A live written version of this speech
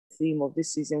theme of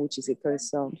this season, which is a clear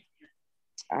sound.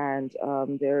 And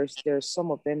there's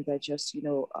some of them that just,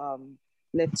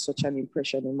 left such an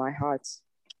impression in my heart.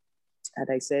 And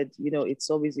I said, it's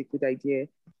always a good idea.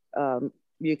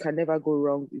 You can never go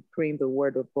wrong with praying the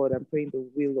word of God and praying the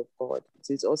will of God.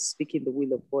 So it's us speaking the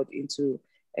will of God into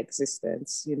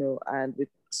existence, and with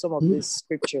some of these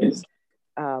scriptures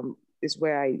is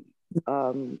where I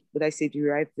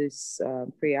derive this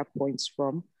prayer points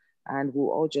from, and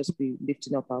we'll all just be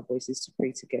lifting up our voices to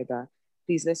pray together.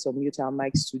 Please let's unmute our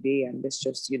mics today and let's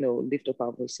just, lift up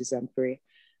our voices and pray.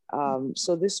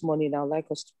 So this morning, I'd like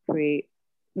us to pray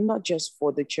not just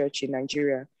for the church in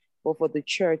Nigeria, but for the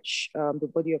church, the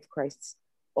body of Christ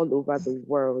all over the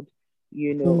world.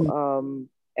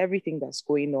 Everything that's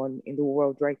going on in the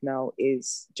world right now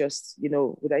is just,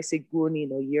 would I say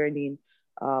groaning or yearning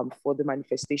for the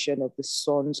manifestation of the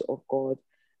sons of God.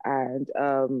 And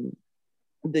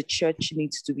the church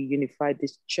needs to be unified. The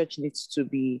church needs to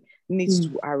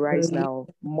arise now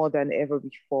more than ever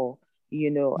before,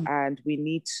 and we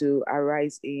need to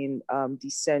arise in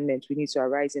discernment. We need to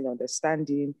arise in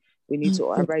understanding. We need to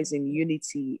arise in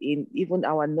unity, in even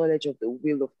our knowledge of the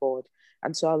will of God.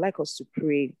 And so I'd like us to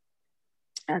pray,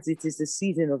 as it is the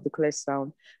season of the clear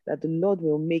sound, that the Lord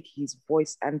will make his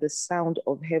voice and the sound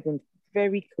of heaven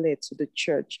very clear to the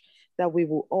church, that we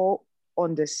will all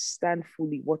understand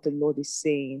fully what the Lord is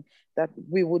saying, that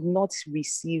we would not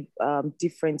receive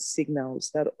different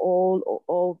signals, that all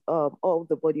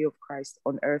the body of Christ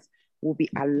on earth will be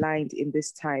aligned in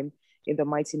this time, in the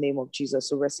mighty name of Jesus.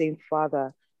 So we're saying,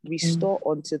 Father, restore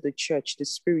unto the church the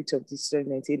spirit of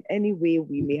discernment. In any way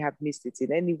we may have missed it,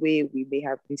 in any way we may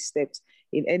have misstepped,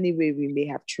 in any way we may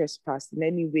have trespassed, in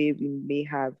any way we may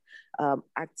have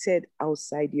acted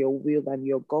outside your will and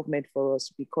your government for us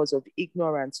because of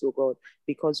ignorance, oh God,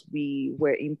 because we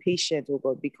were impatient, oh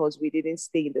God, because we didn't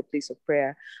stay in the place of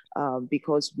prayer,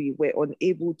 because we were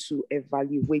unable to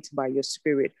evaluate by your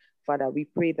spirit. Father, we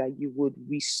pray that you would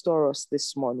restore us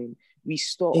this morning.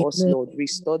 Restore us, Lord.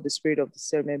 Restore the spirit of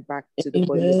discernment back to the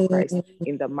body of Christ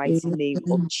in the mighty name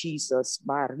of Jesus.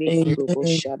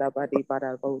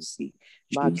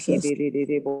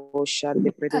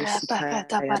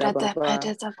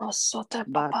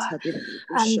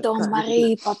 Ando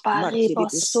Marie Papari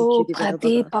Basu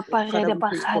Pradi Papare de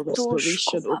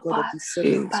restoration, oh God, of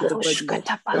discernment to the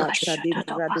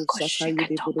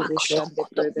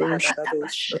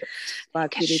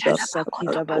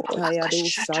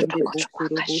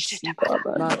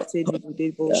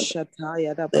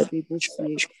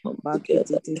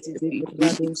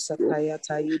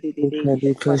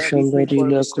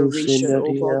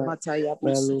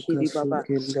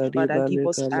Father, give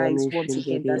us eyes once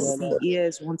again that see,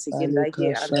 ears once again that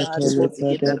hear, and hearts once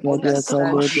again that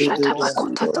understand.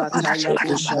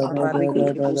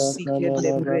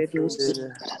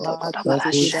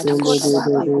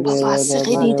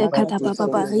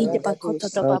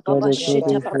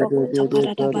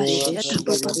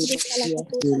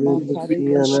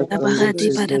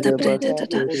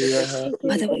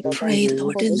 Father, we pray,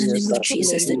 Lord, in the name of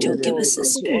Jesus, that you'll give us a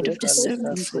spirit of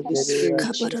discernment. Father,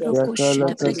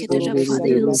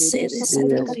 you'll say this, that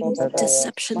there will be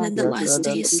deception in the last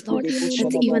days, Lord,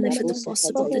 that even if it is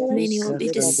possible that many will be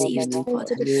deceived,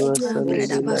 Father.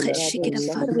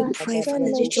 Father, we pray, Father,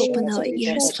 that you open our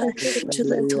ears, Father, to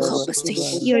help us to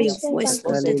hear your voice,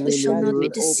 Lord, that we shall not be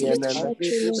deceived, Father.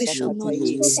 We shall not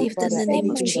be deceived in the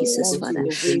name of Jesus, Father.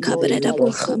 We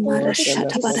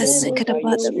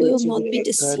will not be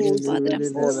deceived, Father.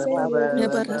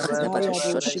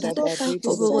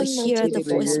 For we will hear the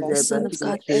voice of the Son of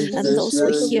God, and those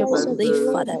who hear will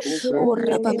live, Father. Oh,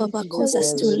 Rabba, cause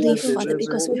us to live, Father,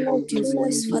 because we heard your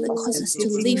voice, Father. Cause us to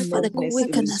live, Father.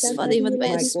 Quicken us, Father, even by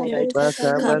your Spirit. They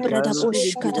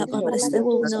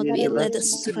will not be led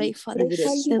astray, Father.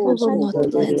 They will not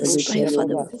be led astray,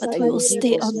 Father, but we will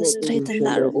stay on the straight and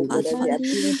narrow path, Father,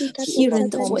 hearing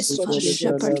the voice of our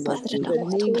shepherd, Father.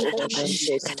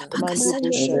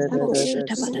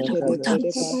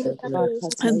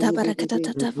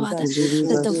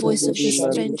 That the voice of the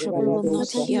stranger we will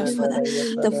not hear, Father.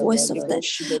 The voice of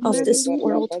this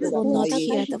world we will not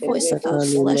hear. The voice of our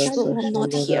flesh we will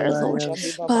not hear, Lord.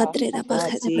 Padre, the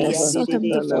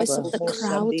voice of the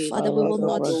crowd, Father, we will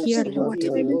not hear, Lord.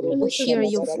 We will hear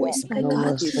your voice, my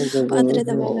God. Padre,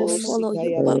 that we will follow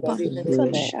you, baba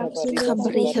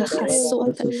kabriha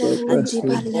hasota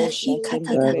andibala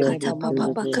hikata da kata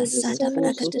baba bakasata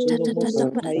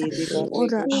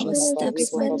order our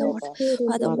steps, my Lord.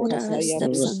 Father, order our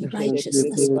steps in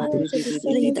righteousness, Father.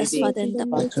 Lead us, Father, in the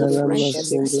path of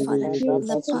righteousness, Father, in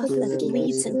the path that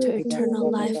leads into eternal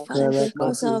life, Father.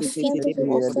 Cause our feet to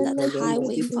walk on that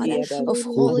highway, Father, of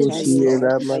holiness, Lord,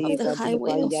 of the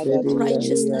highway of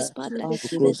righteousness, Padre,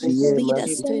 that lead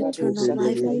us to eternal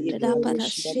life.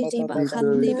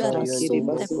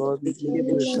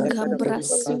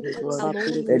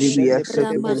 Let it be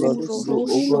acceptable unto you,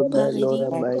 O God, my Lord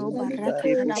and my God.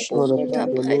 Lord of God,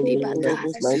 your name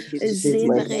is mighty, take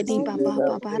my Lord.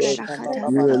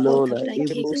 You alone are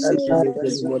able to do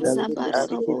infinitely more than we can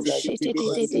ask or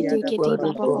think. Word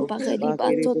of God,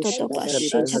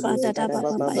 can answer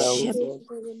now, Lord.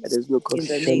 There is no In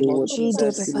the name concerning of what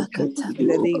Jesus. to In do,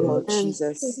 the O name God. of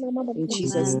Jesus. In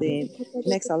Jesus' name.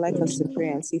 Next, I'd like us to pray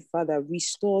and say, Father,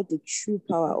 restore the true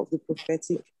power of the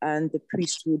prophetic and the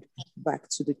priesthood back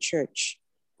to the church.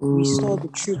 Restore the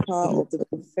true power of the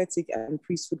prophetic and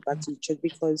priesthood back to the church,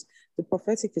 because the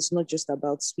prophetic is not just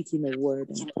about speaking a word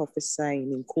and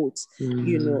prophesying in quotes.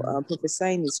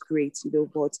 Prophesying is great,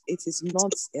 but it is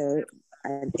not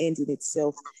an end in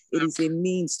itself. It is a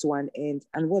means to an end.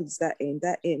 And what is that end?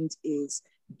 That end is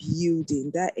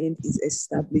building. That end is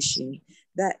establishing.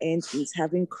 That end is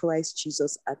having Christ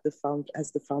Jesus as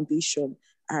the foundation,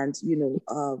 and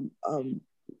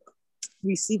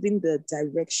receiving the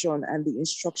direction and the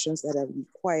instructions that are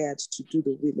required to do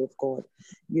the will of God.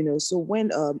 So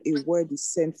when a word is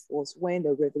sent forth, when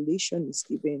a revelation is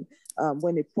given,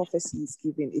 when a prophecy is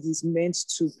given, it is meant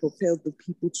to propel the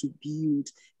people to build.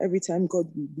 Every time God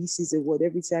releases a word,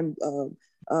 every time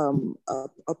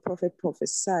a prophet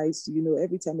prophesies,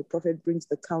 every time a prophet brings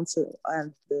the counsel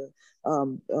and the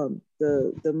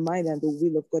mind and the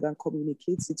will of God and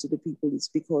communicates it to the people, it's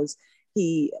because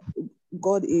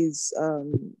God is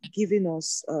giving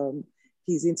us,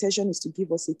 his intention is to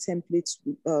give us a template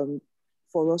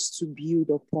for us to build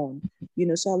upon.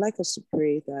 So I'd like us to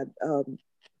pray that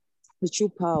the true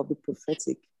power of the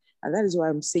prophetic, and that is why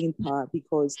I'm saying power,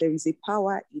 because there is a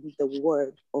power in the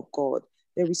word of God.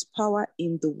 There is power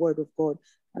in the word of God.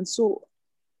 And so,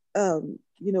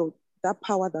 that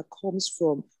power that comes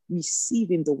from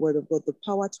receiving the word of God, the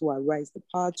power to arise, the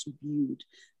power to build,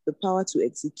 the power to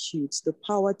execute, the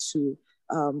power to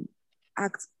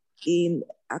act in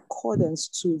accordance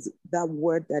to that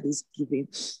word that is given.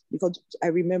 Because I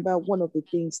remember one of the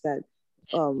things that,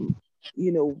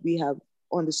 we have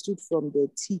understood from the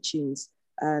teachings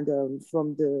and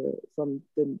from the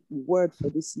word for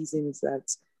this season is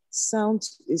that sound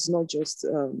is not just,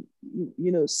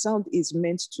 sound is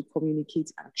meant to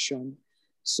communicate action.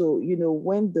 So,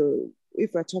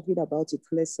 if we're talking about a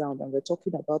clear sound and we're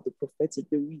talking about the prophetic,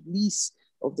 the release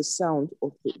of the sound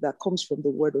that comes from the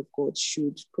word of God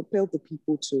should propel the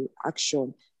people to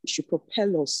action. It should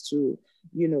propel us to,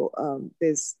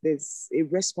 there's a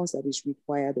response that is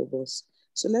required of us.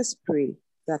 So let's pray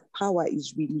that power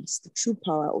is released, the true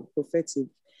power of prophetic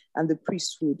and the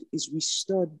priesthood is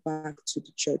restored back to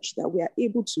the church, that we are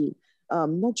able to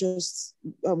not just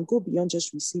go beyond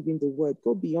just receiving the word,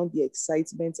 go beyond the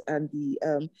excitement and the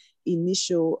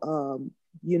initial,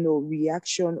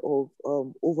 reaction of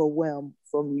overwhelm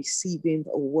from receiving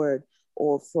a word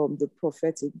or from the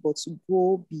prophetic, but to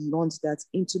go beyond that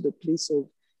into the place of,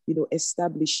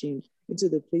 establishing, into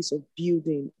the place of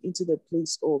building, into the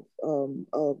place of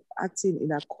acting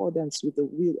in accordance with the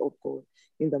will of God,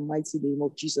 in the mighty name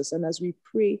of Jesus. And as we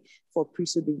pray for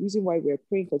priesthood, the reason why we're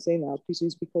praying concerning our priesthood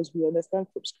is because we understand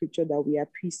from scripture that we are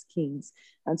priest kings.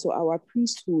 And so our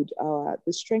priesthood,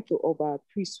 the strength of our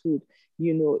priesthood,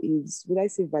 is, would I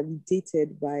say,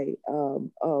 validated by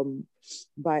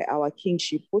our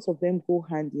kingship. Both of them go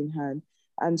hand in hand.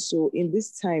 And so in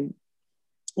this time,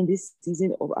 in this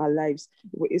season of our lives,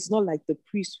 it's not like the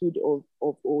priesthood of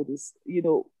all this,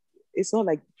 it's not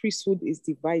like priesthood is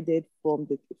divided from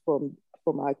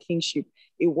our kingship.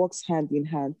 It works hand in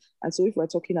hand. And so if we're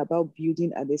talking about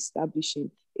building and establishing,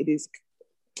 it is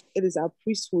our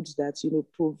priesthood that,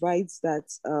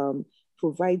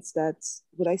 provides that,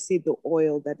 would I say, the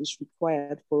oil that is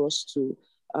required for us to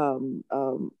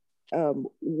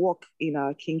walk in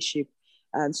our kingship.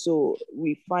 And so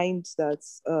we find that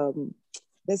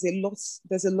there's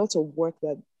a lot of work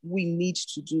that we need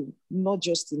to do, not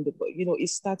just in the, it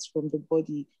starts from the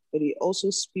body, but it also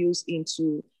spills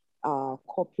into our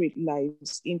corporate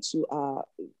lives, into our,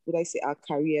 would I say, our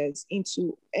careers,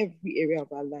 into every area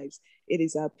of our lives. It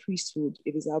is our priesthood.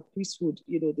 It is our priesthood,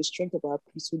 the strength of our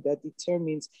priesthood that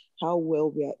determines how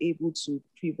well we are able to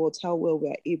pivot, how well we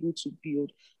are able to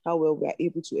build, how well we are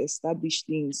able to establish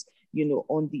things,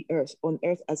 on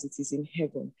earth as it is in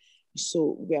heaven.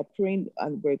 So we are praying,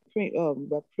 and we're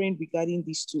praying regarding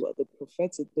these two, the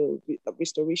prophetic, the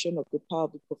restoration of the power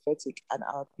of the prophetic and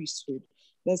our priesthood.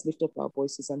 Let's lift up our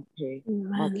voices and pray.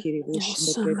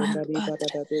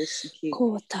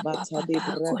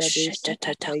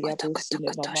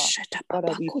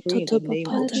 Father, we pray in the name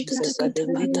of Jesus that there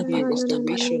will even be a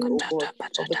restoration, oh God,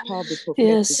 of the power of the prophetic.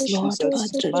 Yes, Lord,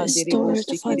 Father, restore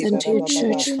it, Father, into your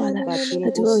church, Father,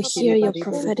 that we'll hear your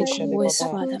prophetic voice,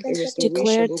 Father,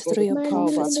 declared through your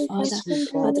prophets, Father,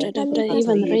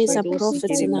 even raise up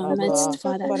prophets in our midst,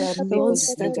 Father, the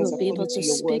ones that will be able to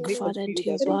speak, Father, into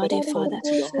your body, Father.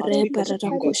 So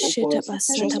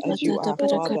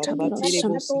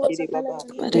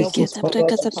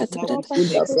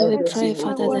we pray,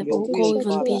 Father, that we'll go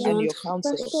even beyond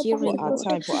hearing, our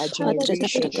time, for our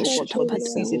generation, for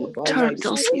this season of our turn lives,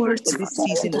 those words, for this Father,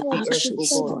 season to of the the earth,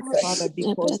 actions, oh God. Lord. Father,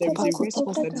 because there is a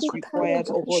response that is required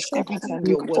of us every time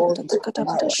your word is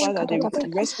opened. Father, there is a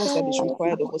response that is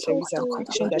required of us. There is an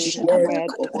action that is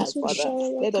required of us, Father.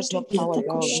 Let us not cower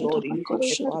down, Lord, in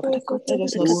fear, Father. Let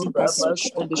us not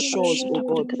sit on the shores, oh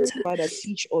God. Father,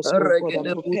 teach us, oh God,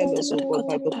 and propel us, oh God,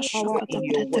 by the power in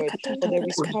your word. For there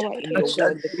is power in your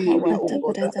word, the power, oh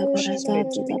God, to push men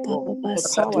to become, the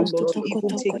power, Lord, to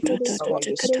even take roots by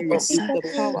your spirit, the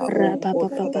power, oh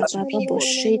God, Father, to pivot.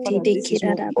 Father, this is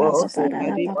what we ask for.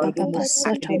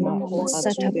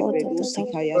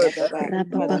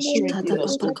 Father, strengthen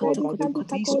us, oh God, by the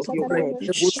release of your word.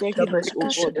 Strengthen us, oh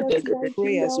God, by the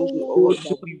prayers, oh God,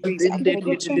 that we raise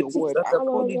according to your word,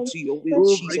 according to your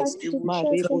will, Jesus.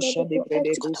 Pray, oh God, that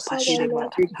even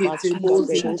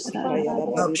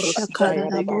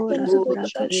the power of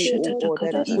the priesthood,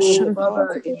 oh God,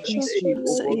 will be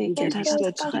restored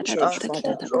to the church,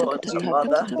 Father, as you have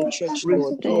given the church,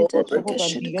 Lord, above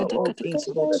and beyond all things,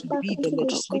 Lord, to be the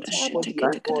legislative body,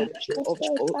 oh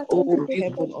God, of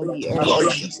heaven on the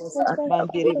earth, Jesus.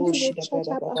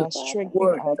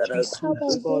 Strengthen our priesthood,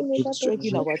 oh God.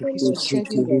 Strengthen our priesthood.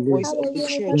 Strengthen the voice of the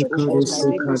church, oh God.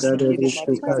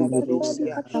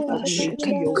 That we may do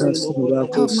your will, oh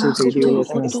God, that we may build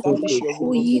and establish your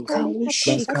will.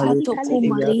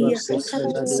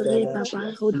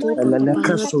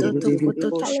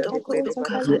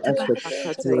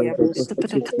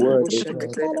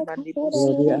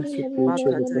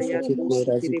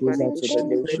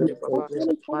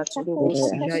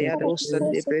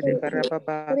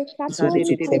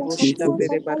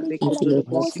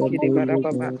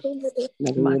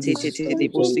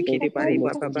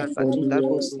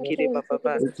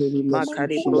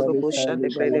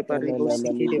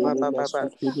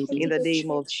 In the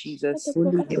name of Jesus.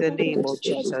 In the name of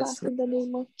Jesus.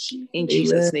 In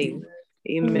Jesus' name.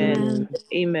 Amen.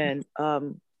 Amen.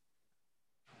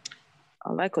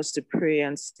 I'd like us to pray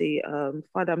and say,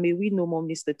 Father, may we no more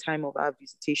miss the time of our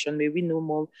visitation. May we no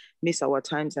more miss our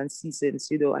times and seasons.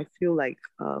 I feel like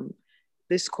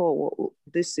this call,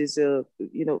 this is the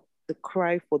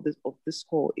cry of this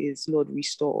call is, Lord,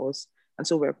 restore us. And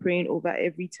so we're praying over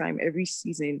every time, every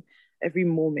season, every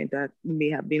moment that may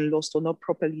have been lost or not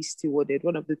properly stewarded.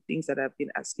 One of the things that I've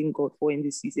been asking God for in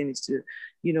this season is to,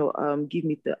 give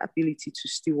me the ability to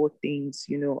steward things,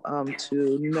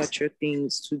 to nurture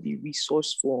things, to be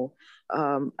resourceful.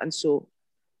 And so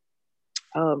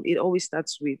it always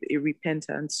starts with a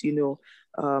repentance,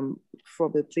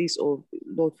 from the place of,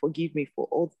 Lord, forgive me for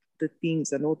all the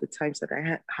things and all the times that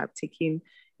I have taken,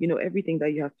 everything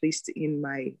that you have placed in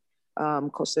my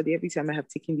custody. Every time I have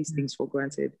taken these things for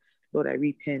granted, Lord, I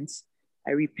repent,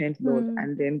 Lord.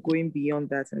 And then going beyond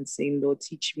that and saying, Lord,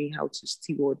 teach me how to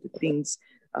steward the things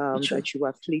that you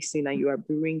are placing and you are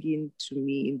bringing to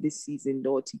me in this season,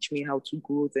 Lord. Teach me how to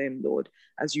grow them, Lord.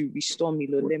 As you restore me,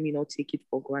 Lord, let me not take it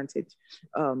for granted.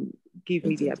 Give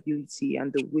me the ability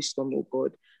and the wisdom, oh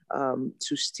God,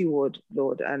 to steward,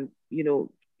 Lord. And,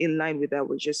 in line with that,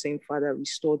 we're just saying, Father,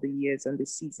 restore the years and the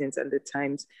seasons and the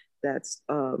times that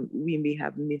we may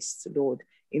have missed, Lord,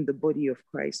 in the body of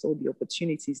Christ, all the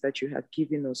opportunities that you have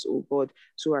given us, oh God,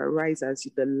 to arise as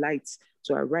the light,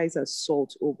 to arise as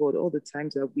salt, oh God, all the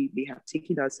times that we may have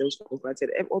taken ourselves for granted,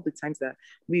 all the times that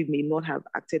we may not have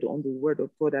acted on the word of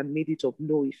God and made it of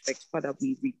no effect. Father,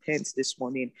 we repent this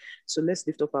morning. So let's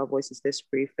lift up our voices. Let's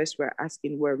pray. First,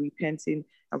 we're repenting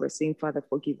and we're saying, Father,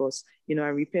 forgive us. And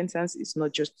repentance is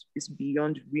not just, it's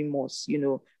beyond remorse.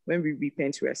 When we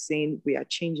repent, we are saying we are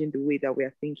changing the way that we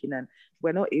are thinking, and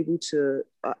we're not able to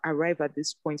arrive at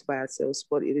this point by ourselves,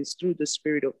 but it is through the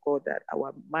Spirit of God that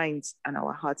our minds and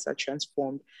our hearts are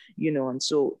transformed, and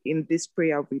so in this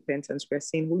prayer of repentance, we're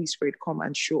saying, Holy Spirit, come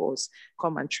and show us,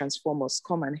 come and transform us,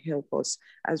 come and help us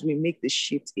as we make the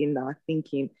shift in our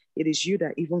thinking. It is you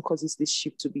that even causes this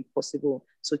shift to be possible.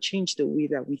 So change the way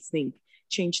that we think,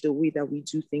 change the way that we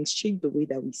do things, change the way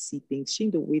that we see things,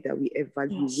 change the way that we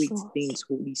evaluate things,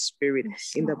 Holy Spirit,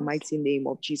 in the mighty name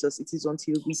of Jesus. It is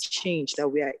until we change that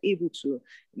we are able to,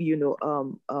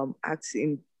 act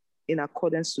in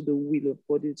accordance to the will of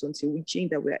God. It's until we change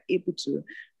that we are able to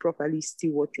properly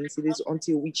steward things. It is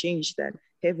until we change that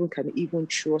heaven can even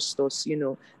trust us,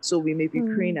 So we may be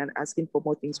praying and asking for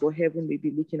more things, but heaven may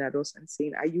be looking at us and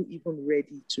saying, are you even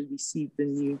ready to receive the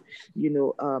new?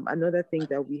 Another thing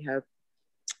that we have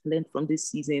learned from this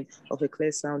season of A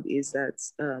Clear Sound is that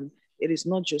it is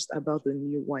not just about the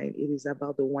new wine, it is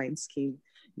about the wineskin.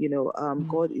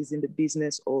 God is in the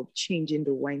business of changing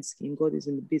the wineskin. God is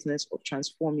in the business of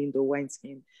transforming the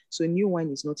wineskin. So new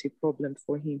wine is not a problem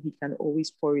for him. He can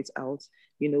always pour it out,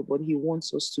 but he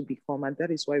wants us to become. And that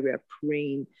is why we are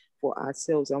praying for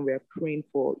ourselves, and we are praying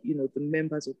for, the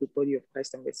members of the body of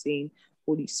Christ. And we're saying,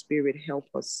 Holy Spirit, help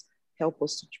us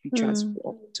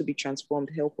to be transformed,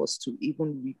 help us to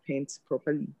even repent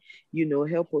properly,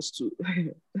 help us to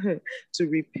to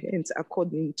repent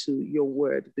according to your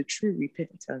word, the true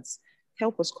repentance.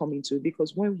 Help us come into it,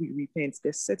 because when we repent,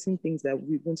 there's certain things that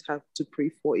we won't have to pray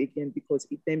for again, because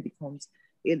it then becomes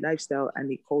a lifestyle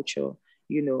and a culture,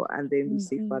 and then we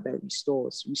say, Father, restore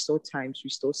us, restore times,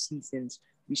 restore seasons,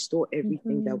 restore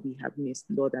everything that we have missed,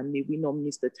 Lord, and may we not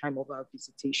miss the time of our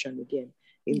visitation again.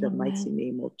 In the mighty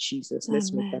name of Jesus.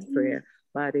 Let's make that prayer.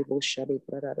 Father,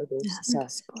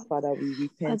 we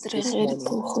repent this morning.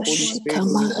 Holy Spirit,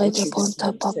 we invite you to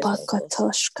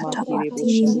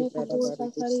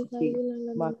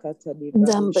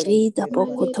Dambrida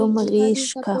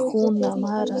pokotomrish kahuna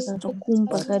mara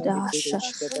rokumbaradasha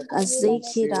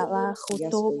azekira la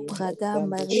hoto brada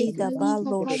marida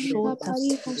balo shota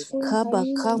kaba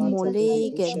kamole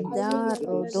genda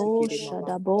rodosha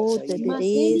dabo de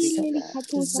birisa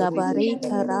zabari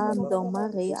karando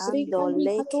mariando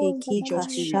leke kika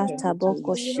shata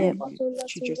bokoshe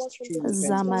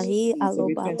zamari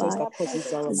alobaba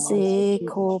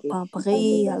zeko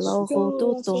pabri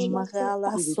alorodoto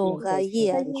marala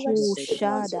soraya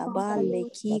kushada bale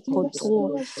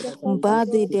kikoto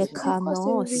mbadi de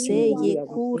kano seye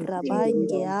kura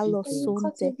bange alo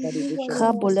sunte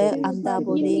kabole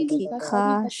andabole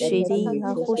kika shiri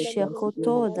ahushe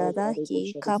koto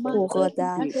dadaki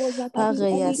kapurada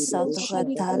pareya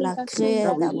satrata la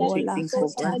creda bola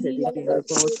kata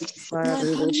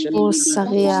o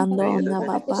sariando na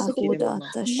babaruda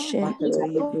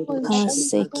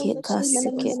tashe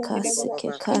kaseke papa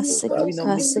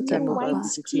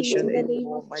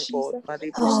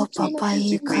oh papa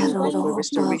ye karoro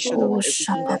papa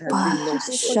shapapa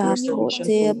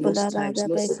shapote blada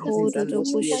bekodo do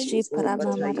bushi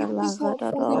prana marala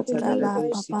gadaro brala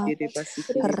papa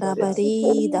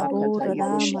rabari da bora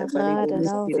da magada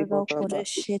da do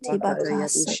koresheti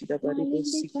bakasa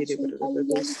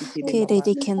kede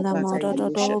dikenda mora do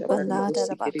balada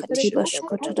da bakati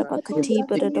bashkota da bakati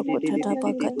bada do kota da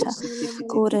bakata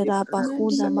kore da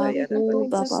bakunda maku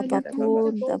baba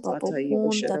papunda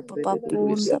babapunda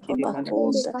babapunda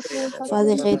babapunda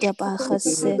Father reda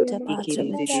bakasete bata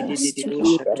we trust you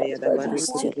Lord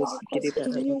trust you Lord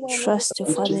trust you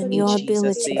Father in your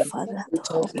ability Father to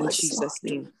help us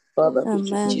Lord Amen. In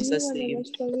Jesus' name,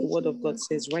 the word of God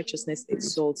says, righteousness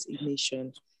exalts a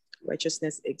nation.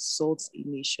 Righteousness exalts a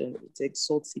nation. It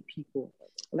exalts a people.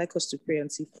 I'd like us to pray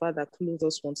and say, Father, clothe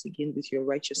us once again with your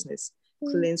righteousness.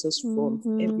 Cleanse us from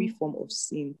every form of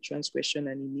sin, transgression,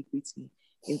 and iniquity.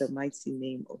 In the mighty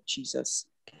name of Jesus.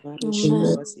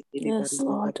 Amen. Yes,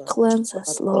 Lord. Cleanse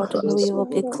us, Lord, and we will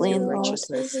be clean, Lord.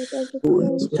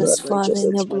 Yes, Father,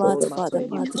 in your blood, Father,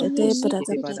 Padre,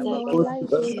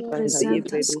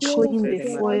 present us clean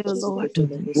before you, Lord.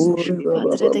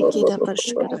 Padre, de kida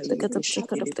bashkara, takata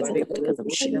bashkara, takata takata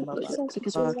bashkara,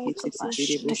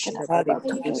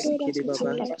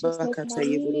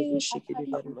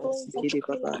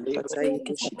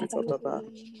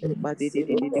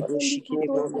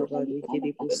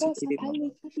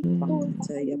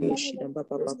 Makata ya boshida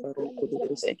baba baba roko do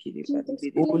bosikiri bari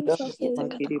biri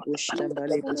makiri boshida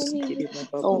bale bosikiri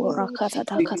baba baba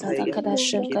bika ya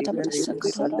bosikiri bari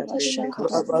bosanda bere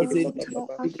bosikiri baba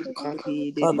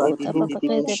baba maki de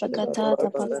boshida baba baba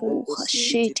baba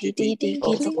bosikiri.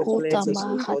 Lord, cleanse us,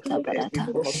 O God, from every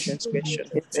form of transgression,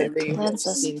 In the every name form of of Cleanse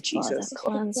us, sin, Father. Jesus.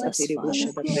 Cleanse us, Father.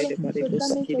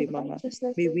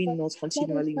 May we not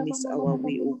continually miss our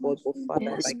way, O God, but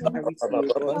Father, by Yes, God. clarity, O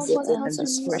God, Cleanse and us, Father,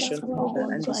 discretion, from all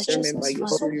Father, and discernment by unrighteousness, your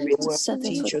Father. Spirit, Said if we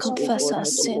teach us, O confess God, our how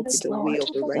to walk in sins, the way Lord, of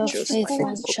the you are righteous. faithful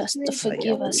and just to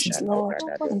forgive us, Lord,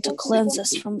 and to cleanse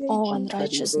us from all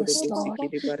unrighteousness, Lord.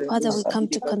 Father, we come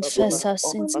to confess our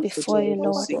sins before you,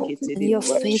 Lord, and you're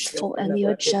faithful and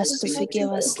you're just to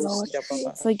forgive us, Lord.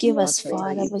 Forgive us,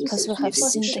 Father, because we have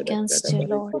sinned against you,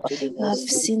 Lord. We have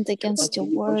sinned against your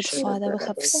word, Father. We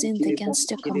have sinned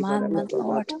against your commandment,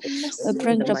 Lord. We In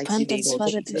bring the mighty name repentance, of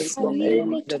Father, Jesus. before you, In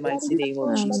Lord. the mighty name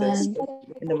of Jesus. Amen.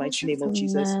 In the mighty name of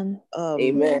Jesus.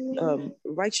 Amen. Amen.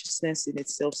 Righteousness in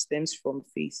itself stems from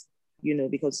faith, you know,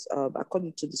 because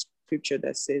according to the scripture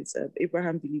that says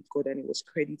Abraham believed God and it was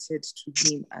credited to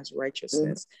him as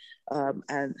righteousness.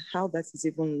 And how that is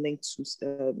even linked to,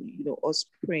 you know, us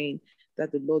praying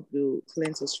that the Lord will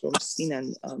cleanse us from sin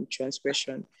and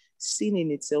transgression. Sin in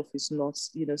itself is not,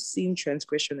 you know, sin,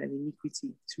 transgression, and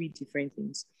iniquity, three different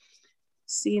things.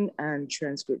 Sin and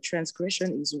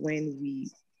transgression is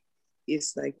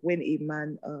it's like when a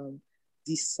man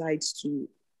decides to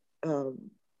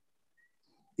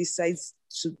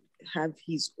have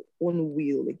his own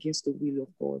will against the will of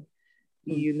God,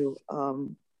 you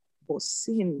know. But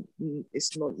sin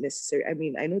is not necessary. I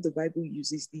mean, I know the Bible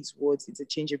uses these words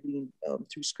interchangeably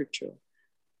through scripture,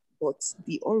 but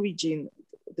the original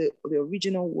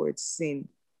word sin,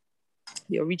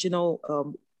 the original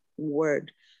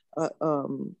word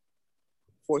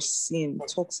for sin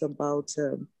talks about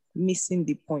missing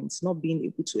the points, not being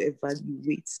able to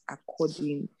evaluate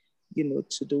according, you know,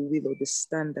 to the will or the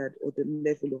standard or the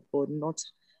level of God, not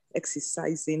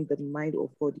exercising the mind of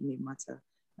God in a matter.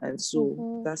 And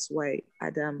so that's why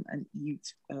Adam and Eve,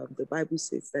 the Bible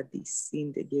says that they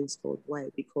sinned against God. Why?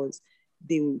 Because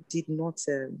they did not,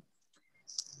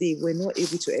 they were not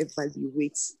able to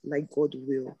evaluate like God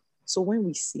will. So when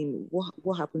we sin,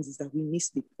 what happens is that we miss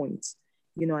the point,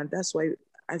 you know, and that's why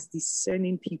as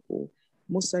discerning people,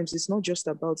 most times it's not just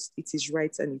about it is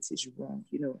right and it is wrong,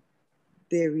 you know.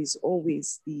 There is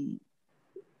always the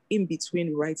in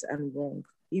between right and wrong,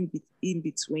 in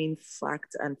between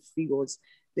fact and figures.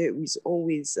 There is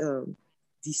always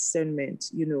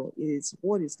discernment, you know. Is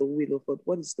what is the will of God,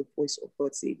 what is the voice of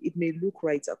God saying. It may look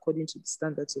right according to the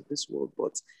standards of this world,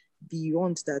 but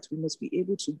beyond that, we must be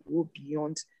able to go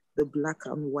beyond the black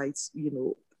and white, you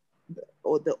know,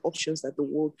 or the options that the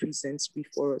world presents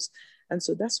before us. And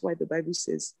so that's why the Bible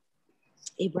says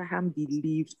Abraham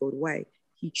believed God. Why?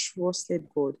 He trusted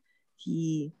God.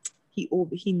 He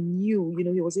knew, you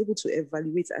know, he was able to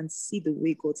evaluate and see the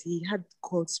way God, he had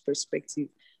God's perspective.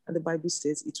 And the Bible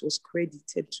says it was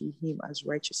credited to him as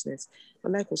righteousness.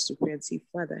 I'd like us to pray and say,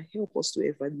 Father, help us to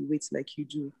evaluate like you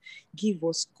do. Give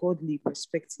us godly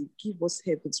perspective. Give us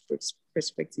heaven's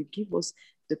perspective. Give us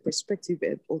the perspective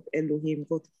of Elohim,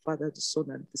 God the Father, the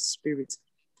Son, and the Spirit.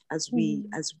 As we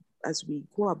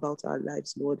go about our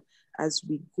lives, Lord, as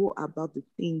we go about the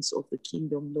things of the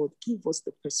kingdom, Lord, give us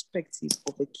the perspective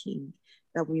of a king,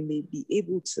 that we may be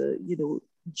able to, you know,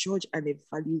 judge and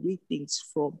evaluate things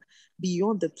from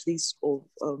beyond the place of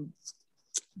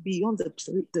beyond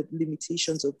the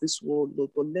limitations of this world,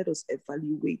 Lord, but let us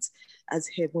evaluate as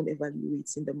heaven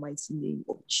evaluates in the mighty name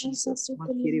of Jesus.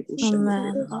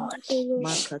 Amen, Lord.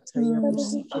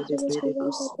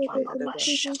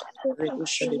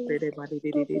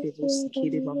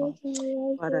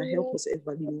 Father, help us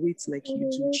evaluate like you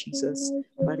do, Jesus.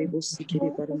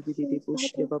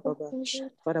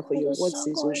 Father, for your word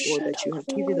says, oh God, that you have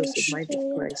given us the mind of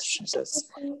Christ Jesus.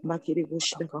 Let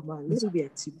it be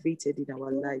activated in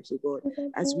our lives, oh God,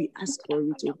 as we ask for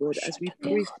it, oh God, as we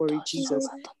pray for it, Jesus.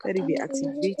 Let it be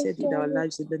activated in our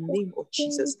lives in the name of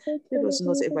Jesus. Let us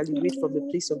not evaluate from the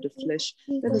place of the flesh.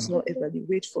 Let us not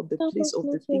evaluate from the place of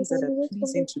the things that are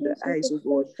pleasing to the eyes, oh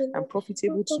God, and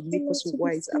profitable to make us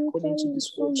wise according to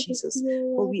this word, Jesus.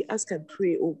 But we ask and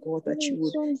pray, oh God, that you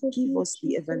would give us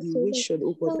the evaluation,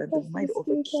 oh God, and the mind of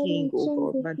a king,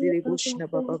 oh God.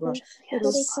 Let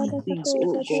us see things,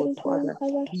 oh God, Father,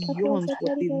 beyond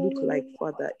what they look like, Father.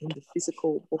 Father, in the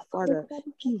physical. But Father,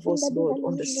 give us, Lord,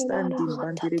 understanding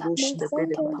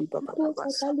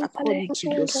according to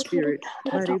your spirit.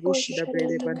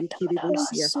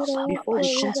 Before we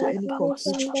come to any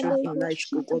conclusion in life,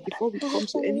 oh God, before we come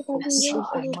to any conclusion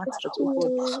of matters, oh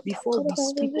God, before we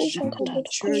speak or before we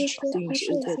judge things,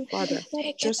 oh God, Father,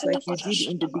 just like you did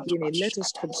in the beginning, let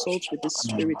us consult with the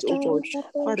Spirit, oh God.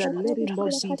 Father, let it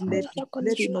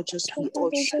not just be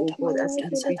us, oh God, as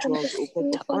individuals, oh God,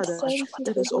 but Father,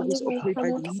 let us always operate by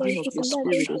the leading of your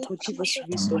Spirit, oh God. Give us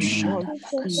wisdom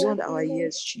beyond our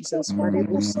years, Jesus.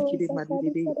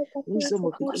 Wisdom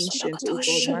of the ancient, oh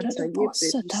God.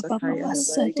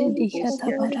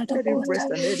 Let it rest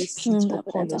and let it sit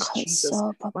upon us, Jesus.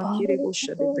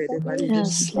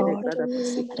 Yes, Lord.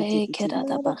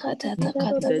 In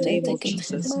the name of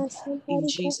Jesus. In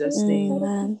Jesus' name.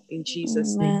 Amen. In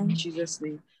Jesus' name. In Jesus'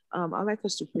 name. I'd like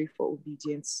us to pray for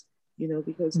obedience,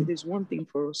 because it is one thing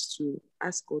for us to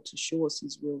ask God to show us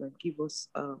his will and give us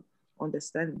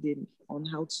understanding on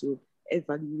how to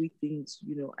evaluate things,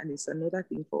 and it's another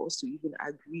thing for us to even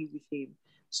agree with him.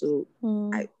 So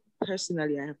I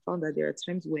personally have found that there are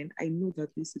times when I know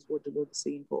that this is what the Lord is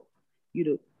saying, but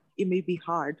it may be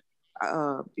hard.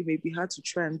 It may be hard to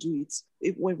try and do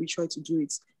it when we try to do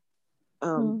it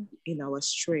in our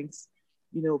strength,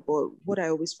 but what I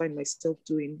always find myself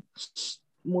doing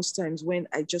most times when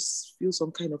I just feel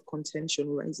some kind of contention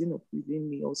rising up within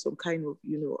me, or some kind of,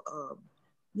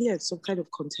 some kind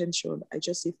of contention, I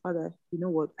just say, Father, you know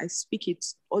what? I speak it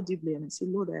audibly and I say,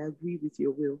 Lord, I agree with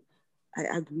your will. I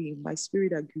agree. My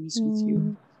spirit agrees with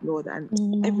you, Lord. And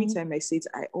every time I say it,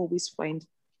 I always find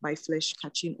my flesh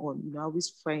catching on. I always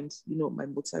find, my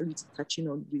mortality catching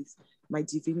on with my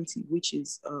divinity, which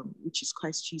is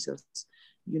Christ Jesus.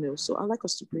 So I like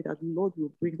us to pray that the Lord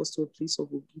will bring us to a place of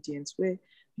obedience where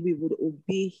we would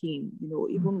obey him,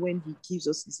 even when he gives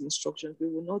us his instructions. We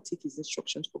will not take his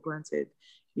instructions for granted,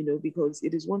 because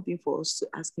it is one thing for us to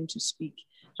ask him to speak.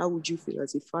 How would you feel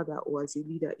as a father or as a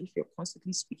leader if you're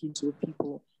constantly speaking to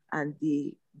people and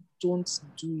they don't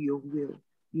do your will?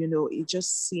 It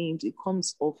just seems, it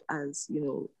comes off as,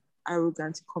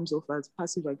 arrogant, it comes off as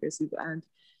passive aggressive, and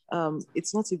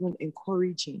it's not even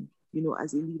encouraging,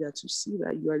 as a leader, to see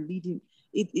that you are leading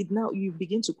it. Now you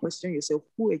begin to question yourself,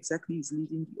 who exactly is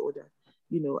leading the order?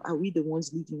 Are we the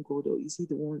ones leading God, or is he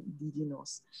the one leading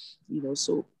us?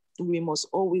 So we must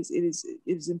always, it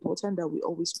is important that we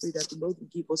always pray that the Lord will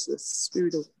give us the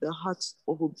spirit of the heart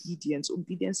of obedience.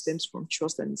 Obedience stems from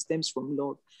trust and it stems from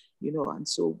love, and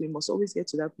so we must always get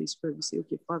to that place where we say,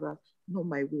 okay, Father, not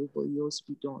my will, but yours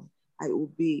be done. I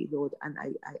obey, Lord, and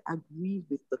I agree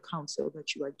with the counsel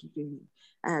that you are giving me.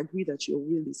 I agree that your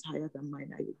will is higher than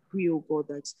mine. I agree, oh God,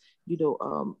 that,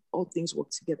 all things work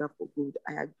together for good.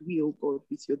 I agree, oh God,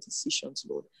 with your decisions,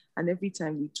 Lord. And every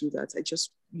time we do that, I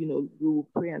just, we will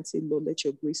pray and say, Lord, let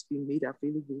your grace be made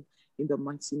available in the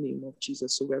mighty name of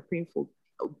Jesus. So we're praying for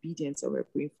obedience and we're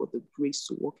praying for the grace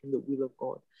to walk in the will of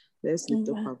God. Let's lift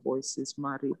up our voices.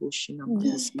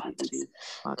 Yes,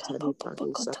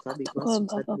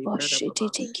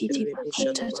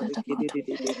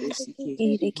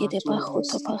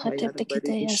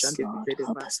 yes, Lord.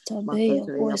 Help us to obey your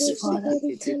voice, Father.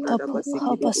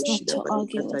 Help us not to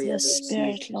argue with your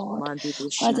spirit, Lord.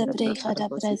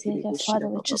 Father,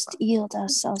 we just yield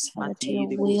ourselves, Father, to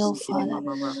your will, Father.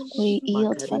 We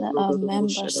yield, Father, our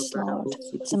members, Lord,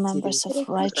 the members of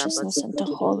righteousness and to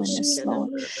holiness,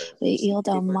 Lord. We yield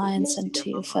our minds unto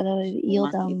you, Father. We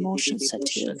yield our emotions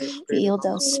unto you. We yield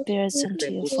our spirits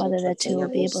unto you, Father, that you will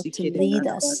be able to lead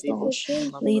us, Lord.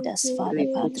 Lead us, Father.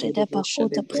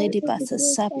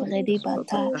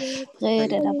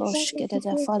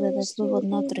 Father, that we will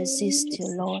not resist you,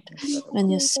 Lord, when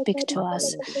you speak to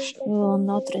us. We will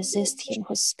not resist him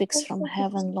who speaks from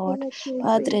heaven, Lord.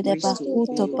 Padre de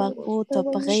bakuto bakuto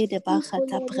brede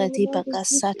bachata bredi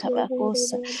bakasata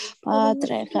bakosa.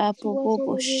 Padre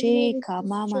kapububu shika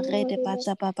mama rede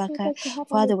bata babaka.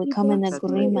 Father, we come in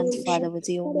agreement, Father, with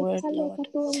your word, Lord.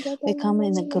 We come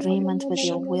in agreement with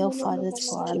your will, Father,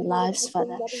 for our lives,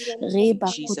 Father. Reba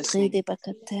kutrede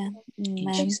bakate.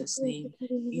 In Jesus' name.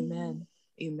 Amen.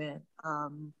 Amen.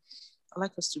 I'd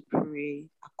like us to pray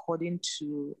according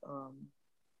to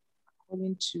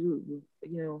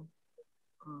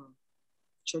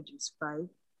Judges 5.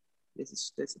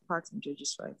 There's a part in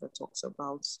Judges 5 that talks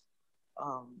about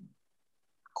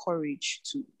courage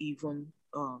to even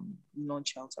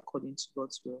launch out according to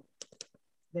God's will.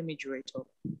 Let me draw it up.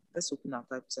 Let's open our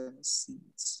Bibles and let's see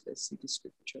it. Let's see the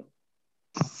scripture.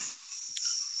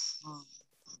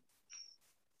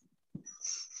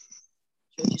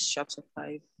 Judges chapter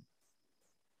 5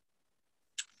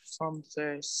 from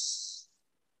verse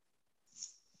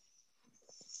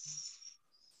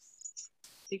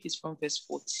think it's from verse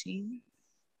 14.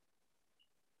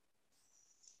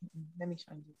 Let me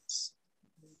find it.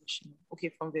 Okay,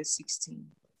 from verse 16.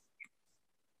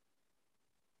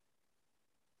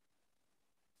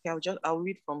 Okay, I'll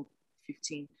read from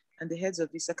 15. And the heads of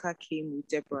Issachar came with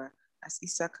Deborah, as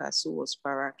Issachar, so was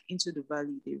Barak, into the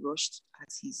valley. They rushed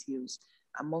at his heels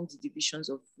among the divisions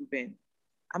of Reuben.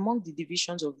 Among the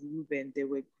divisions of Reuben, there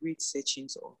were great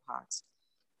searchings of heart.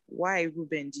 Why,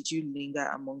 Reuben, did you linger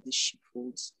among the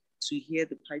sheepfolds to hear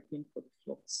the piping for the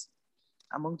flocks?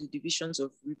 Among the divisions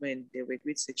of Reuben, there were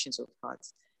great sections of heart.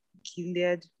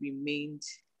 Gilead remained.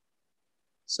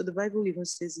 So the Bible even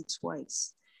says it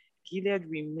twice. Gilead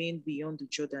remained beyond the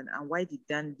Jordan. And why did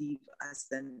Dan live as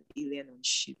an alien on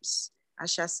ships?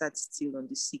 Asher sat still on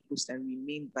the seacoast and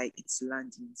remained by its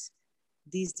landings.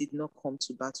 These did not come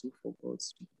to battle for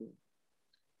God's people.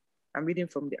 I'm reading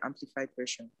from the Amplified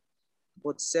Version.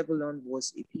 But Zebulun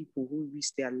was a people who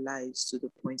risked their lives to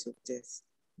the point of death.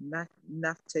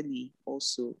 Naphtali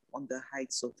also on the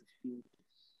heights of the field.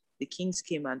 The kings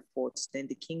came and fought. Then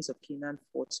the kings of Canaan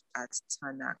fought at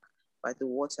Tanakh by the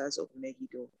waters of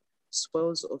Megiddo.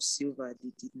 Spoils of silver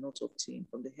they did not obtain.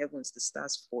 From the heavens the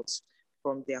stars fought.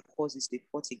 From their causes they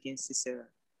fought against Sisera.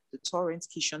 The torrent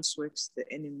Kishon swept the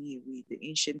enemy away. The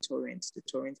ancient torrent, the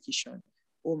torrent Kishon.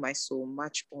 O my soul,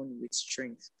 march on with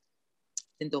strength.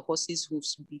 Then the horses'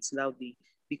 hoofs beat loudly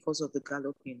because of the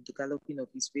galloping of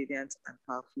his valiant and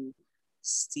powerful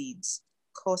steeds.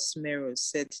 Curse Meroz,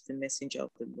 said the messenger of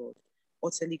the Lord.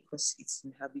 Utterly curse its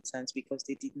inhabitants because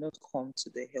they did not come to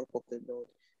the help of the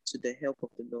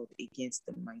Lord, against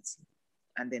the mighty.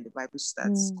 And then the Bible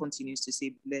continues to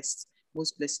say, blessed,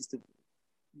 most blessed is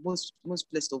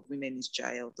most blessed of women is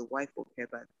Jael, the wife of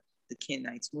Heber, the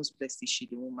Kenite. Most blessed is she,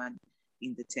 the woman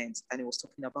in the tent. And it was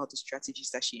talking about the strategies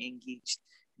that she engaged,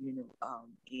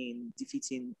 in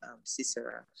defeating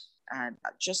Sisera. And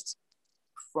just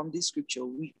from this scripture,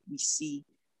 we see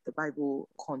the Bible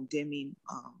condemning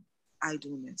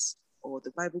idleness, or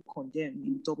the Bible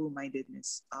condemning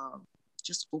double-mindedness,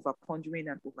 just over-pondering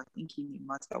and overthinking a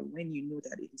matter when you know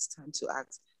that it is time to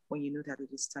act, when you know that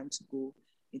it is time to go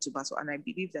into battle. And I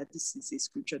believe that this is a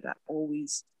scripture that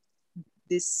always,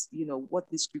 what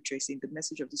this scripture is saying, the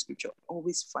message of the scripture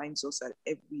always finds us at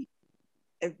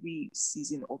every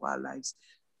season of our lives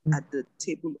at the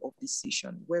table of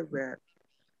decision, where we're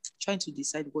trying to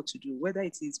decide what to do, whether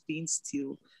it is being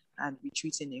still and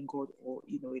retreating in God, or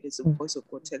it is a voice of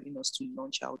God telling us to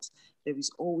launch out. There is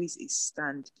always a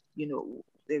stand,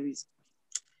 there is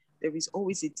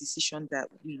always a decision that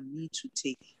we need to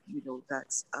take,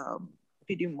 that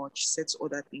pretty much sets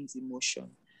other things in motion.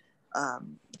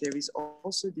 There is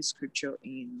also the scripture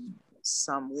in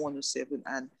Psalm 107,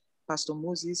 and Pastor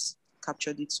Moses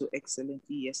captured it so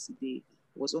excellently yesterday.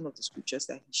 It was one of the scriptures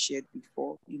that he shared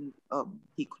before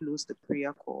he closed the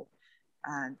prayer call.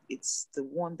 And it's the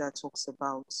one that talks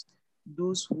about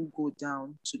those who go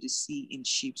down to the sea in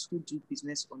ships, who do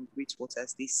business on great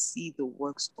waters. They see the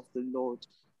works of the Lord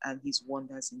and his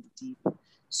wonders in the deep.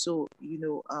 So,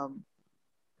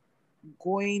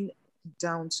 going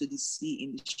down to the sea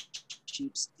in the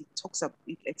ships,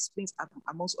 it explains,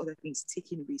 amongst other things,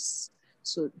 taking risks.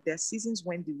 So there are seasons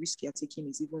when the risk you're taking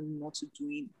is even not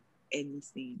doing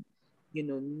anything,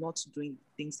 not doing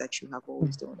things that you have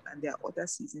always done. And there are other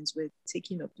seasons where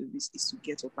taking up the risk is to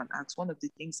get up and act. One of the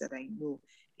things that I know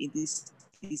in this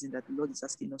season that the Lord is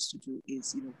asking us to do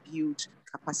is, build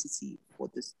capacity for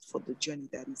the journey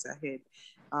that is ahead.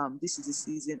 This is a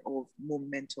season of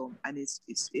momentum, and it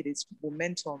is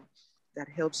momentum that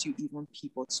helps you even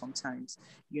pivot sometimes.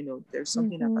 There's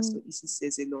something that Pastor Isi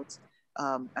says a lot,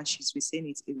 and she's been saying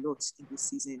it a lot in this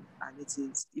season, and it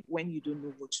is, when you don't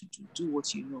know what to do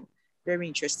what you know. Very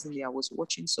interestingly, I was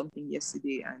watching something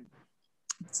yesterday, and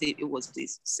it was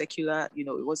this secular,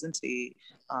 it wasn't a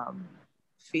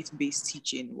faith-based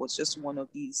teaching. It was just one of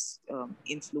these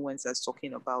influencers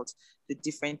talking about the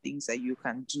different things that you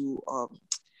can do,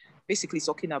 basically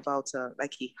talking about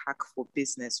like a hack for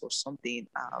business or something,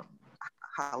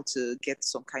 how to get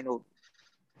some kind of,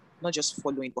 not just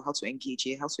following, but how to engage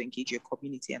your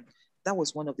community. And that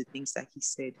was one of the things that he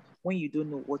said: when you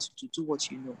don't know what to do what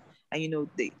you know. And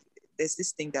there's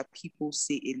this thing that people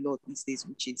say a lot these days,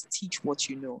 which is teach what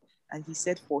you know. And he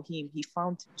said for him, he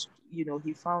found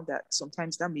that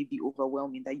sometimes that may be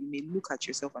overwhelming, that you may look at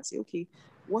yourself and say, okay,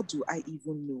 what do I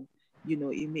even know?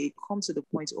 It may come to the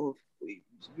point of,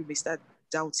 you may start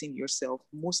doubting yourself.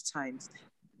 Most times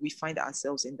we find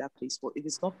ourselves in that place, but it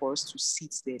is not for us to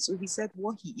sit there. So he said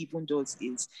what he even does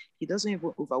is he doesn't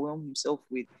even overwhelm himself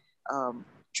with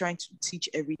trying to teach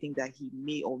everything that he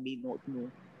may or may not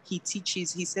know. He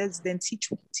teaches, he says, then teach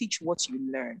what you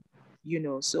learn.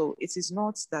 So it is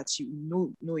not that you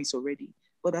know it already,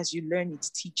 but as you learn it,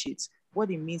 teach it. What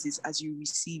it means is, as you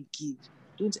receive, give.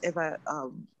 Don't ever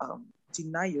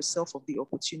deny yourself of the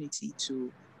opportunity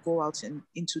to go out and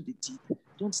into the deep.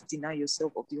 Don't deny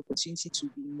yourself of the opportunity to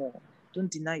be more.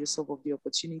 Don't deny yourself of the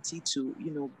opportunity to,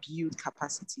 build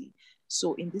capacity.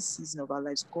 So in this season of our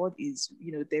lives, God is,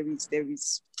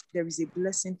 there is a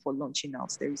blessing for launching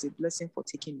out. There is a blessing for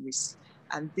taking risks.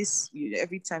 And this,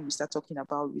 every time we start talking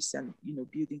about risk and,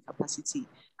 building capacity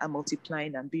and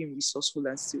multiplying and being resourceful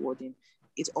and stewarding,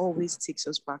 it always takes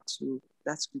us back to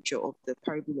that scripture of the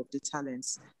parable of the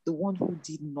talents, the one who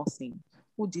did nothing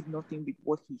with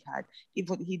what he had.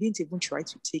 Even he didn't even try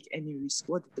to take any risk.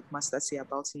 What did the master say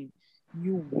about him?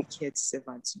 You wicked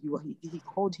servant. He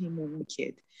called him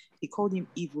wicked. He called him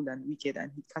evil and wicked,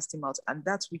 and he cast him out. And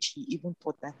that which he even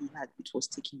thought that he had, it was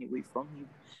taken away from him.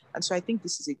 And so I think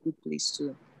this is a good place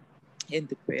to end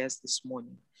the prayers this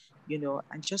morning,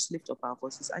 and just lift up our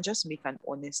voices and just make an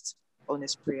honest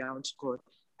prayer unto God.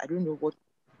 I don't know what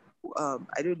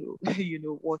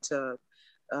what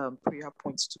prayer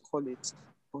points to call it,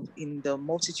 but in the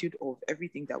multitude of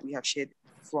everything that we have shared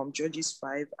from Judges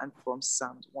 5 and from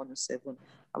Psalms 107,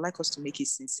 I'd like us to make a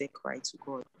sincere cry to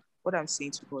God. What I'm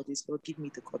saying to God is, Lord, give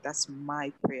me the God. That's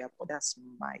my prayer, but that's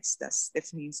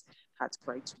Stephanie's heart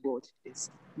cry to God is,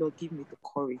 Lord, give me the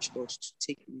courage, Lord, to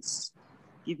take risks.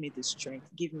 Give me the strength.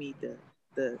 Give me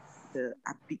the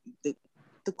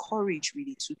courage,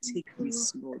 really, to take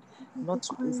risks, Lord, not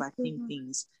to overthink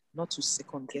things, not to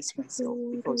second guess myself.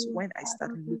 Because when I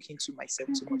start looking to myself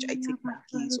too much, I take my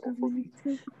gaze off of you.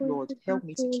 Lord, help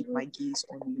me to keep my gaze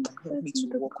on you. Help me to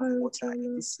walk on water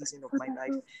in this season of my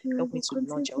life. Help me to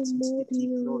launch out into the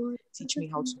deep, Lord. Teach me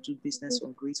how to do business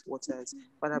on great waters,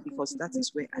 Father, because that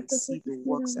is where I see the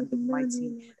works and the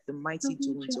mighty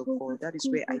doings of God. That is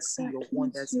where I see your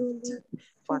wonders in the deep.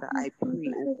 Father, I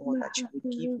pray, oh God, that you would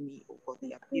give me, oh God,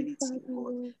 the ability, oh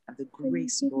God, and the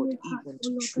grace, Lord, even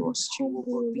to trust you, oh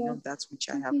God, beyond that which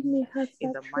I have known.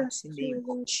 In the mighty name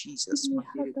of Jesus.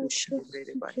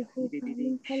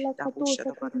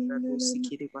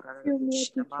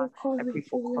 I pray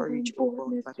for courage, oh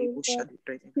God.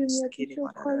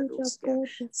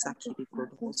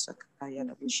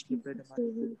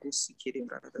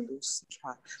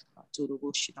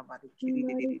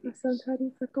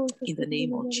 In the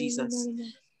name of Jesus.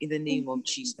 In the name of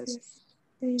Jesus.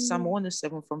 Psalm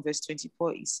 107 from verse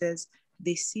 24, it says,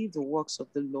 they see the works of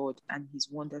the Lord and his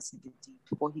wonders in the deep,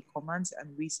 for he commands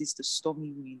and raises the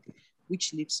stormy wind,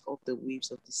 which lifts up the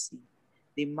waves of the sea.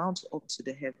 They mount up to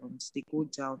the heavens, they go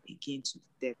down again to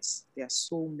the depths. Their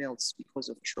soul melts because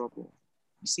of trouble.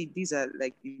 You see, these are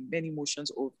like many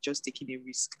emotions of just taking a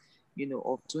risk,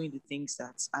 of doing the things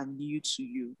that are new to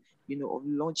you, of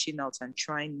launching out and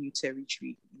trying new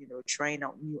territory, trying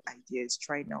out new ideas,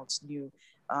 trying out new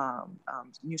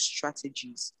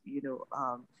strategies.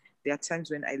 There are times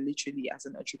when I literally, as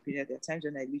an entrepreneur, there are times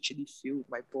when I literally feel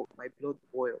my blood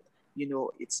boil.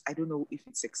 I don't know if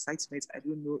it's excitement, I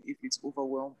don't know if it's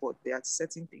overwhelmed, but there are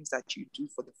certain things that you do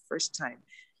for the first time.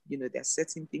 There are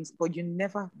certain things, but you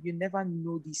never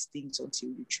know these things until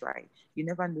you try. You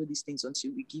never know these things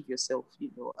until you give yourself,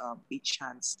 a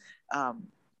chance.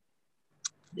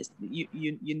 You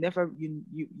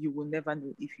will never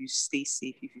know if you stay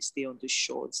safe, if you stay on the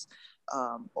shores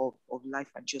of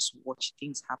life and just watch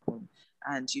things happen.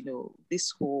 And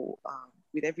this whole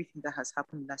with everything that has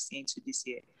happened last year into this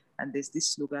year, and there's this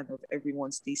slogan of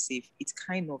everyone stay safe, it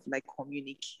kind of like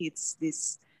communicates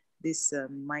this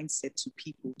mindset to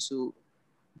people to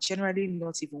generally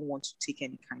not even want to take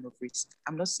any kind of risk.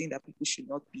 I'm not saying that people should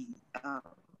not be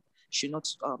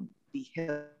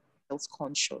health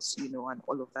conscious, and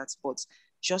all of that. But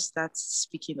just that,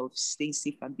 speaking of staying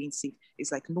safe and being safe,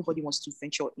 it's like nobody wants to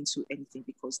venture into anything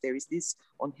because there is this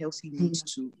unhealthy need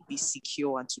to be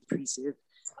secure and to preserve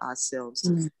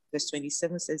ourselves. Verse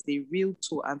 27 says, they reel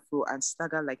to and fro and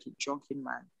stagger like a drunken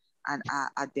man and are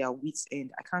at their wits'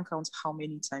 end. I can't count how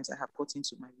many times I have gotten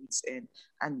to my wits' end.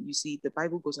 And you see, the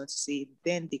Bible goes on to say,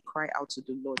 then they cry out to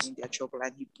the Lord in their trouble,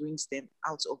 and he brings them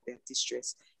out of their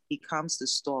distress. He calms the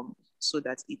storm so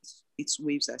that its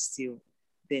waves are still.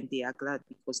 Then they are glad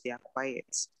because they are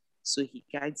quiet. So he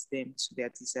guides them to their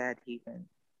desired haven.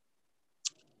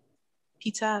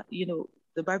 Peter,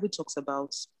 the Bible talks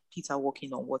about Peter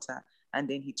walking on water, and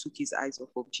then he took his eyes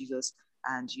off of Jesus,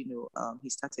 and he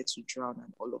started to drown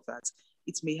and all of that.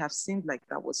 it may have seemed like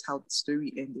that was how the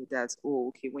story ended, that, oh,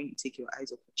 okay, when you take your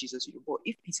eyes off of Jesus, but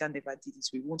if Peter never did it,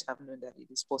 we won't have known that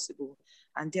it is possible.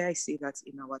 And dare I say that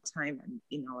in our time and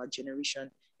in our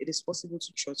generation, it is possible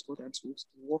to trust God and to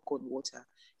walk on water,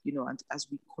 and as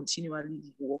we continually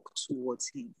walk towards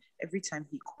him, every time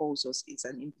he calls us, it's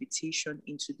an invitation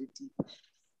into the deep.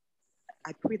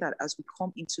 I pray that as we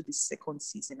come into this second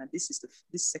season, and this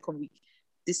second week,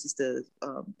 this is the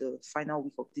final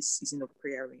week of this season of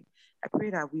praying, I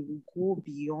pray that we will go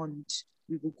beyond.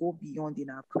 We will go beyond in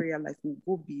our prayer life. We'll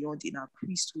go beyond in our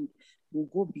priesthood. We'll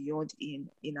go beyond in.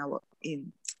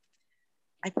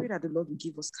 I pray that the Lord will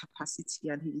give us capacity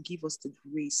and he will give us the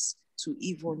grace to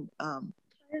even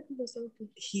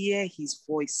hear his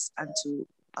voice and to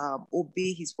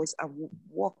obey his voice and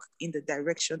walk in the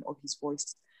direction of his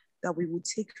voice. That we would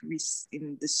take risks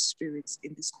in the spirit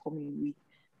in this coming week,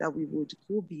 that we would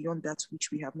go beyond that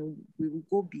which we have known. We will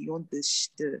go beyond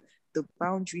the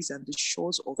boundaries and the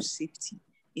shores of safety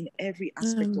in every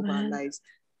aspect of our lives.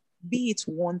 Be it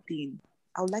one thing,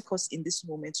 I would like us in this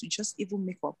moment to just even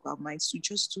make up our minds to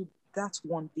just do that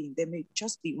one thing. There may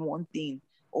just be one thing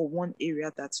or one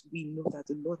area that we know that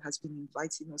the Lord has been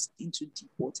inviting us into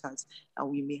deep waters and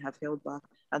we may have held back.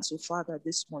 And so, Father,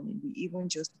 this morning, we even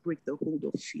just break the hold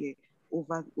of fear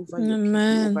over your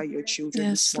people, over your children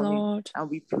this morning. Lord. And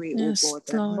we pray, oh God,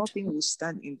 that nothing will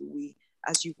stand in the way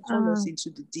as you call us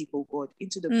into the deep, oh God,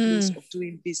 into the place of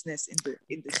doing business in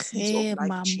the seas of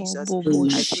life, Jesus.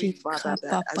 I pray, Father,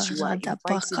 that as you are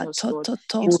inviting us, Lord,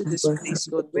 into this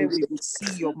place, Lord, where we would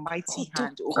see your mighty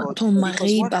hand, oh God,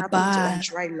 because what happens on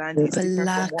dry land is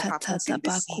different from what happens in the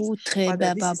seas.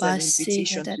 Father, this is an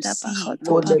invitation to see,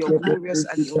 Lord, your glorious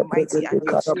and your mighty and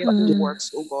your fearful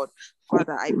works, oh God.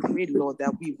 Father, I pray, Lord,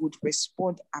 that we would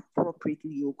respond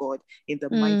appropriately, oh God, in the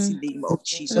mighty name of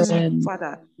Jesus.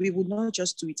 Father, we would not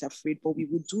just do it afraid, but we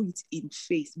would do it in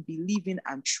faith, believing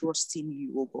and trusting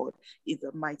you, oh God, in the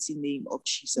mighty name of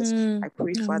Jesus. I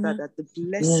pray, Father, that the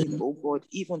blessing, oh God,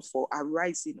 even for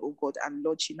arising, oh God, and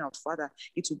launching out, Father,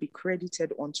 it will be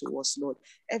credited unto us, Lord.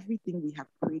 Everything we have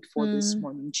prayed for this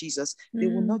morning, Jesus, they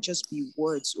will not just be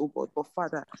words, oh God, but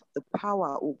Father, the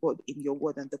power, oh God, in your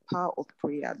word and the power of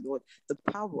prayer, Lord, the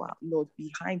power, Lord,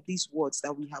 behind these words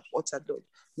that we have uttered, Lord,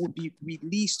 will be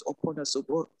released upon us,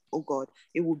 oh God.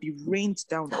 It will be rained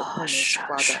down upon us,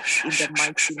 Father, in the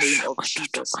mighty name of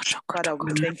Jesus. Father,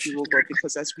 we thank you, oh God,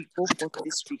 because as we go forth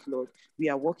this week, Lord, we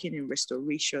are walking in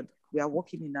restoration. We are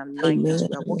walking in alignment.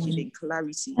 We are walking in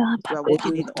clarity. We are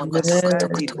walking in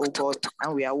understanding, oh God,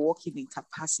 and we are walking in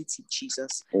capacity,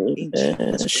 Jesus. In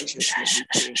Jesus' precious name we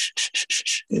pray.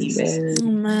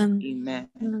 Amen. Amen.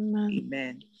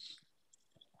 Amen.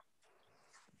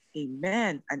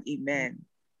 Amen and amen.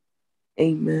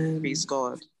 Amen. Praise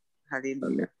God.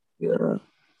 Hallelujah.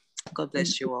 God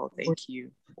bless you all. Thank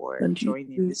you for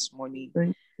joining this morning.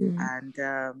 And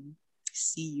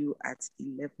see you at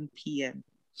 11 p.m.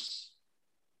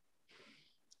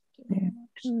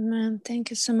 Amen. Thank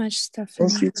you so much, Stephanie.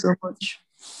 Thank you so much.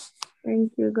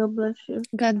 Thank you. God bless you.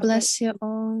 God bless you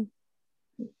all.